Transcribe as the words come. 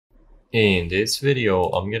In this video,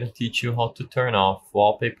 I'm going to teach you how to turn off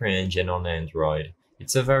Wallpaper Engine on Android.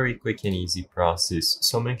 It's a very quick and easy process,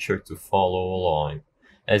 so make sure to follow along.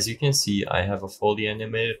 As you can see, I have a fully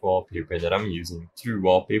animated wallpaper that I'm using through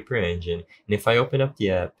Wallpaper Engine, and if I open up the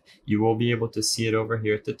app, you will be able to see it over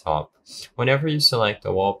here at the top. Whenever you select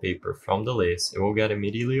a wallpaper from the list, it will get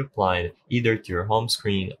immediately applied either to your home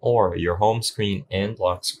screen or your home screen and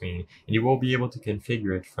lock screen, and you will be able to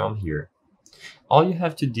configure it from here. All you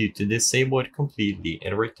have to do to disable it completely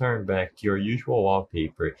and return back to your usual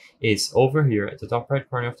wallpaper is over here at the top right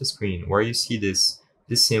corner of the screen where you see this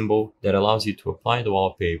symbol that allows you to apply the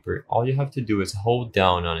wallpaper. All you have to do is hold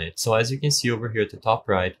down on it. So as you can see over here at the top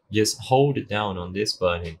right, just hold it down on this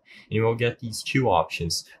button and you will get these two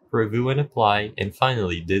options: preview and apply, and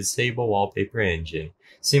finally disable wallpaper engine.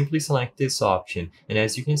 Simply select this option, and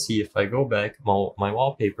as you can see, if I go back, my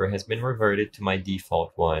wallpaper has been reverted to my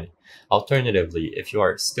default one. Alternatively, if you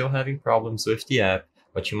are still having problems with the app,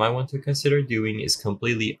 what you might want to consider doing is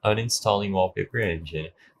completely uninstalling Wallpaper Engine.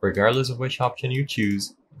 Regardless of which option you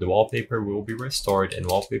choose, the wallpaper will be restored and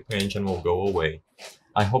Wallpaper Engine will go away.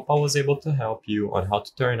 I hope I was able to help you on how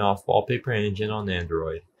to turn off Wallpaper Engine on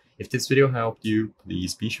Android. If this video helped you,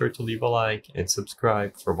 please be sure to leave a like and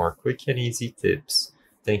subscribe for more quick and easy tips.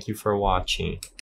 Thank you for watching.